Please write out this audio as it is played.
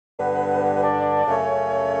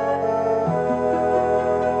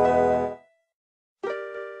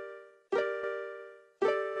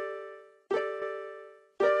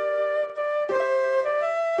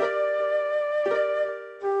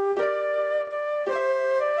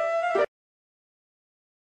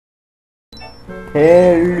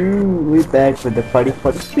Hello, we're back with the party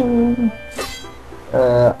 42.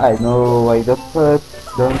 I know why the fuck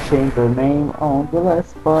don't change the name on the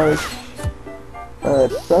last part.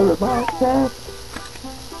 Sorry about that.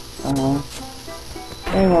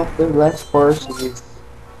 Name of the last part is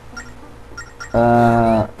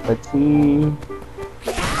let's see,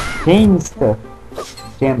 James stuff.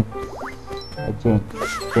 James. James.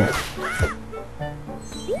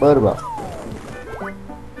 What about?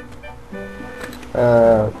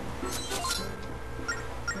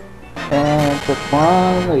 And the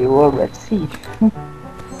one you already see.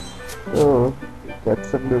 So we got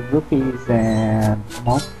some rupees and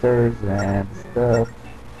monsters and stuff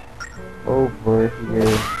over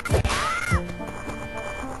here,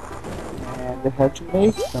 and I have to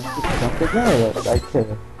make something else. Like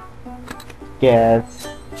get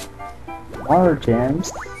more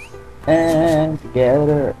gems and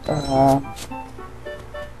get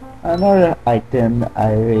another item.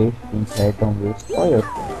 I think I don't will spoil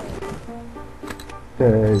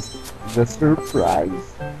because the surprise,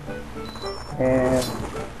 and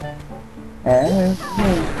yeah,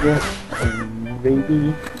 I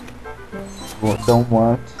really don't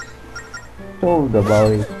want told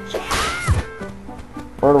about it.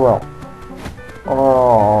 But well,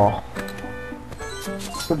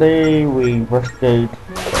 today we investigate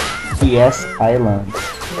DS Island.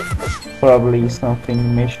 Probably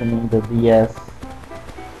something mentioning the DS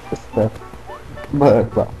stuff,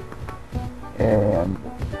 but well, and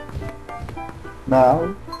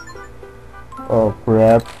now, oh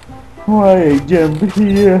crap, why I jumped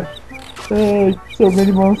here? So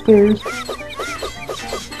many monsters,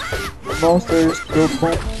 go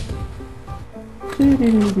back.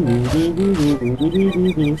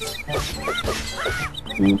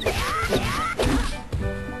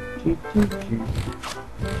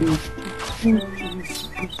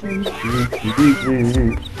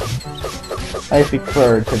 I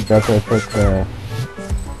prefer to that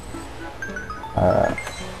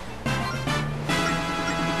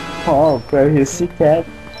oh, crap, you see that?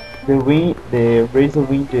 The razor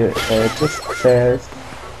wind just past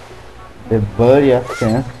the body of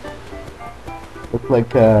them. Look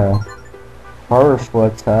like a powerful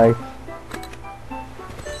attack.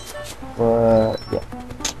 But yeah.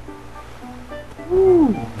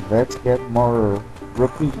 Woo, let's get more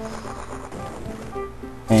rupees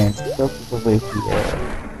and stuff over here.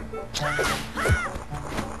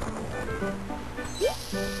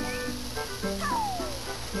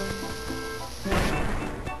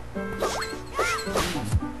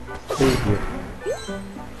 Stay here.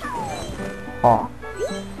 Ah.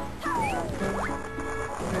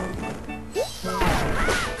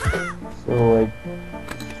 So I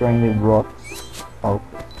strain the rocks out.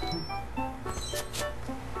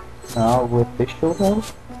 Now with the shovel,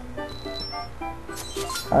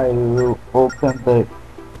 I will open the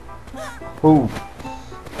hole,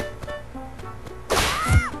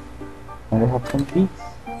 and I have some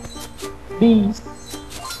bees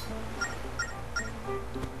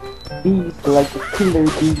like a killer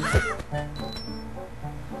bee.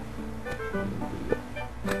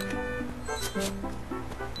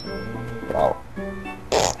 Wow.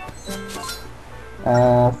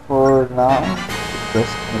 For now,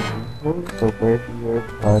 just making holes over here,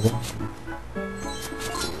 but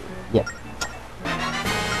yeah.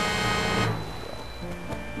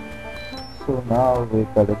 So now we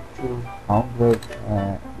got a 200,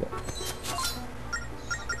 and yes,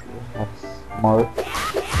 we have more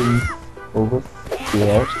things over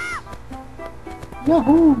here.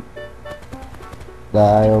 Yahoo!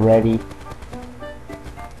 Die already.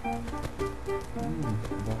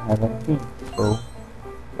 Don't have anything, so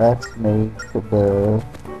let's make the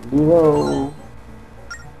little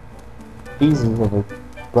pieces of it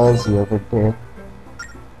fuzzy over there.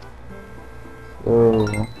 So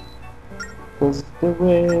this is the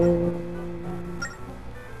way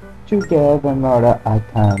to get another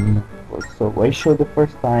item. So I showed the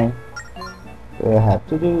first time what I have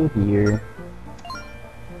to do here,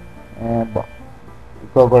 and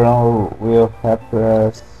Goron will help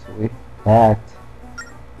us with that.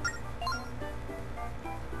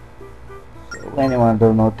 So anyone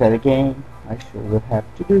don't know that game, I sure will have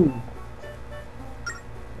to do.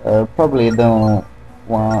 Probably don't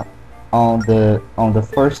want on the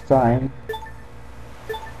first time,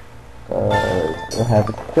 cause You have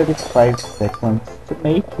 35 seconds to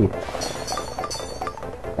make it.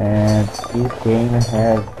 And this game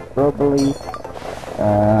has probably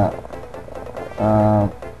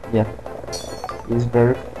yeah, is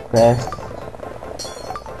very fast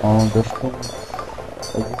on the things.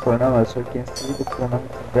 As the chronometer, so you can see the chronometer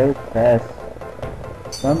is very fast.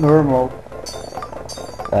 It's not normal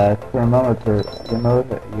chronometer, you know.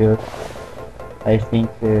 I think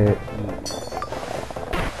is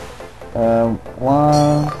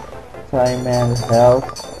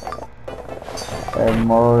 1.5 and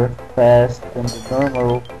more fast than the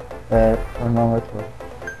normal chronometer.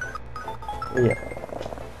 Yeah,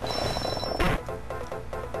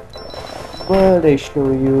 but I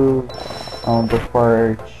show you on the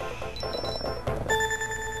part.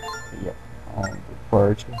 Yeah, on the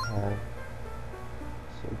part you have.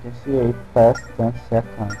 So you can see it passed 10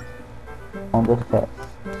 seconds on the fast.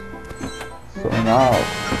 So now,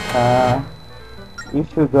 if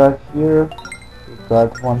you got here, you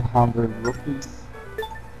got 100 rupees.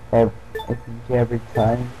 I think every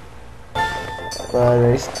time. But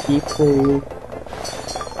I skip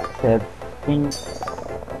that things,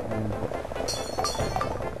 and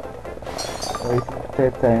so if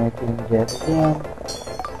that time I can get again.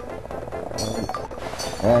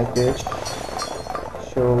 Just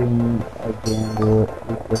showing again what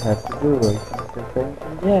you have to do. I think that time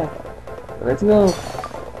can get. Let's go.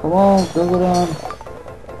 Come on, Goron.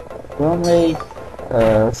 Don't make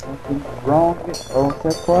something wrong on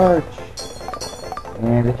that part.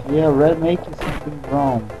 And yeah, red making something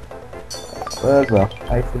wrong. But well,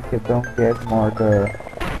 I think I don't get more the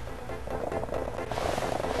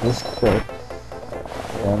steps.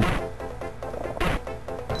 And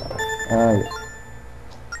yeah.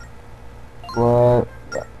 But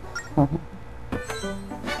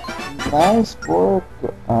nice work.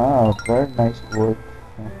 Ah, very nice work.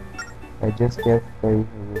 I just get 30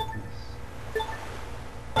 rupees.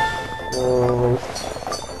 So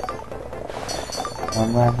I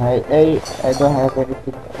don't have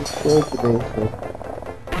anything to show today, so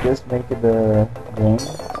just make the game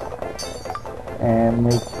and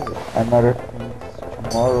make another things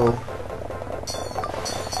tomorrow.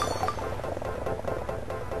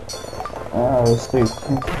 So you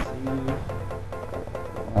can see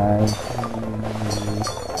my team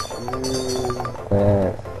too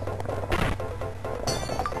fast.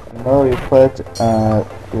 You know, you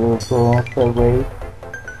go on the way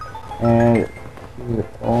and you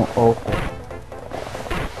open.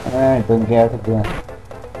 I don't get again.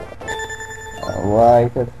 Why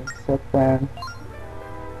does things happen?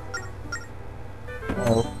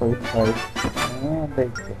 45 and they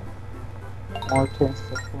get more 10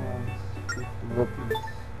 seconds, 50 rupees.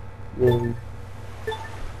 Yay.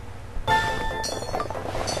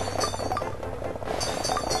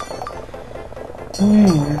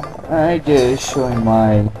 I just showing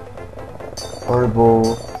my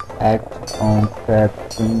horrible act on that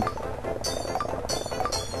thing.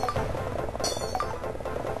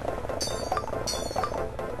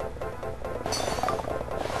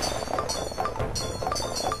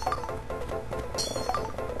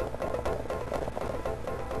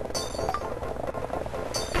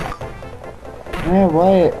 Man,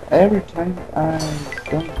 why every time I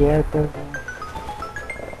don't get the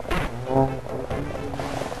oh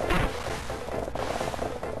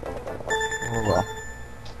well.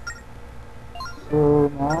 So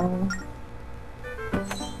now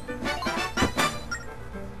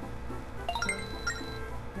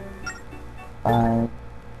I'm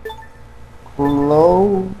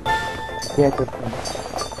close to get the thing.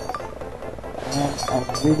 And I'm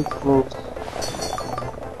really close.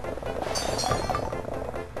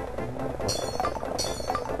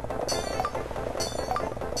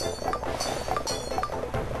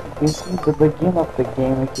 This is the beginning of the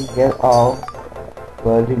game, I can get all,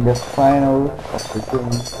 but in the final of the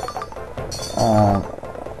game,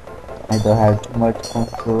 I don't have too much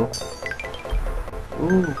control.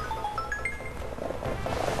 Ooh.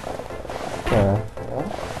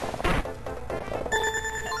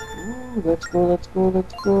 Ooh, let's go, let's go,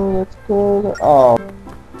 let's go, let's go. Oh.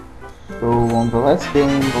 So on the last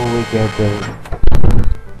game, we get the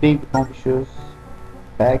big bombchu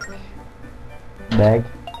bag.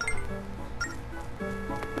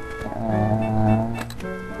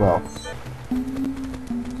 Well, so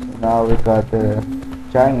now we got the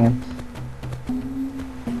giant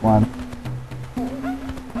one.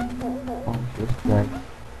 Bombchu bag.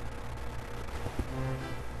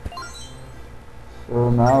 So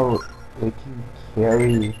now we can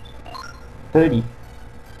carry 30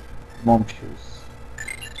 bombchus,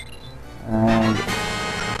 and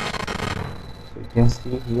so you can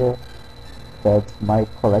see here that's my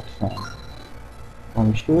collection.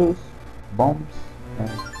 On shoes, bombs,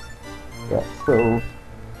 and yeah. So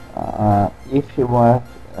if you want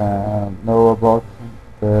know about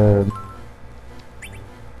the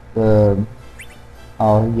the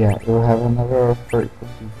oh yeah, you have another offer.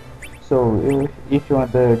 So if you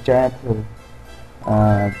want the giant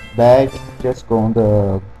bag, just go on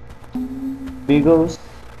the Beagles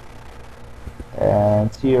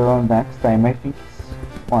and see you on next time. I think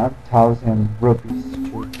it's 1,000 rupees.